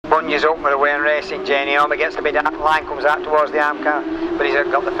lunges up with away and racing. Jamie Orme gets the big line, comes out towards the arm car, but he's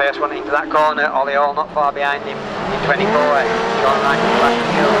got the first one into that corner. Ollie Hall not far behind him in 24. Sean Wright in the back of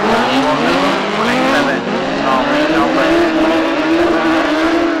the field. 187.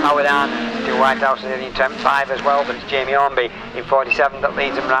 Howard Arn, still Whitehouse in 25 as well, but it's Jamie Orme in 47 that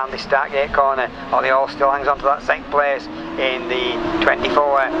leads him around this start gate corner. Ollie Hall still hangs on to that second place in the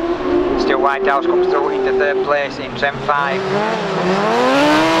 24. Still Whitehouse comes through into third place in 75.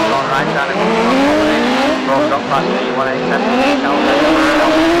 Sean Wright trying to come through, got past the 187.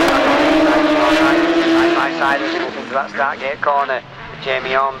 Right by side as he moves into that start gate corner.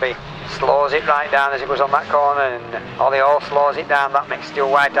 Jamie Orme slows it right down as he goes on that corner, and Ollie Hall slows it down. That makes Still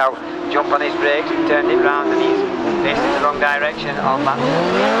Whitehouse jump on his brakes and turned it round, and he's facing the wrong direction on that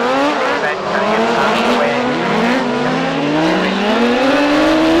fence, and he gets out of the way.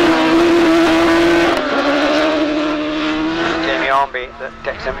 Jamie Orme that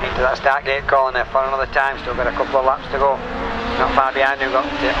takes him into that start gate corner for another time. Still got a couple of laps to go. Not far behind him, got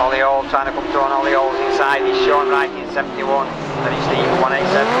Ollie Hall trying to come through, on Ollie Hall's inside. He's Sean Wright in 71, and he's Steve 187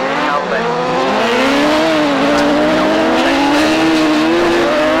 in Calvin.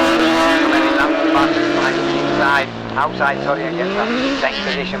 Outside, sorry, and gets that second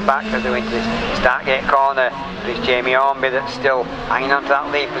position back as they go into this start gate corner. There's Jamie Orme that's still hanging on to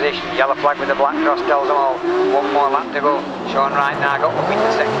that lead position. Yellow flag with the black cross tells them all one more lap to go. Sean Wright now got up into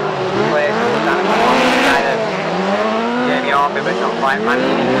second place. Jamie Orme, but not quite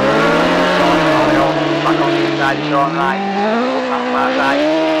managing it. Back on the inside of Sean Wright. That far side,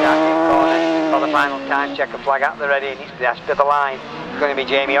 start gate corner for the final time checker flag at the ready, and it's the after the line. It's going to be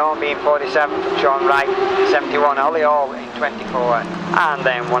Jamie Orme in 47 from Sean Wright, 71 Ollie Hall in 24, and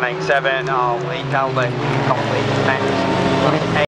then 187 Lee Talbot complete 10th.